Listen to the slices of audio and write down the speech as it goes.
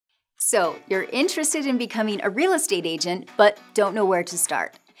So, you're interested in becoming a real estate agent, but don't know where to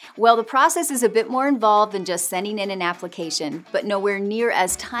start. Well, the process is a bit more involved than just sending in an application, but nowhere near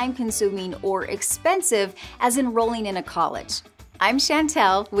as time-consuming or expensive as enrolling in a college. I'm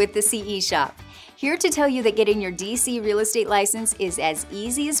Chantel with the CE Shop, here to tell you that getting your DC real estate license is as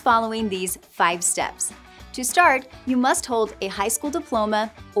easy as following these 5 steps. To start, you must hold a high school diploma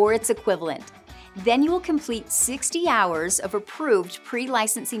or its equivalent. Then you will complete 60 hours of approved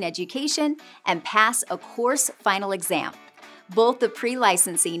pre-licensing education and pass a course final exam. Both the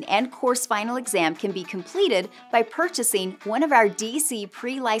pre-licensing and course final exam can be completed by purchasing one of our DC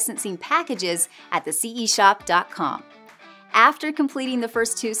pre-licensing packages at theceshop.com. After completing the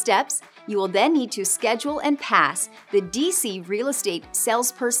first 2 steps, you will then need to schedule and pass the DC Real Estate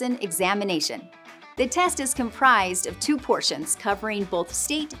Salesperson examination. The test is comprised of 2 portions covering both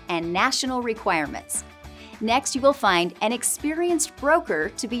state and national requirements. Next, you will find an experienced broker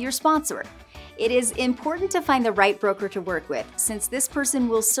to be your sponsor. It is important to find the right broker to work with, since this person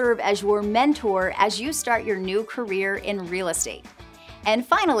will serve as your mentor as you start your new career in real estate. And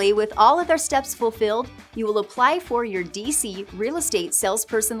finally, with all other steps fulfilled, you will apply for your DC Real Estate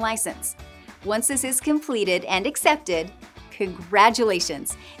Salesperson license. Once this is completed and accepted,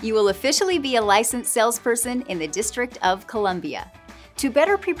 congratulations! You will officially be a licensed salesperson in the District of Columbia. To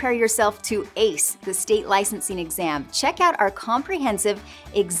better prepare yourself to ace the state licensing exam, check out our comprehensive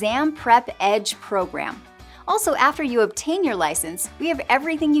Exam Prep Edge program. Also, after you obtain your license, we have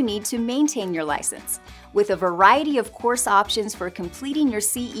everything you need to maintain your license, with a variety of course options for completing your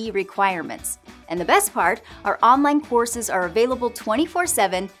CE requirements. And the best part, our online courses are available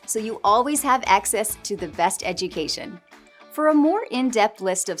 24/7, so you always have access to the best education. For a more in-depth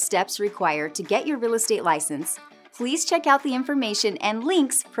list of steps required to get your real estate license, please check out the information and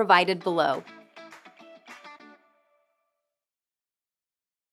links provided below.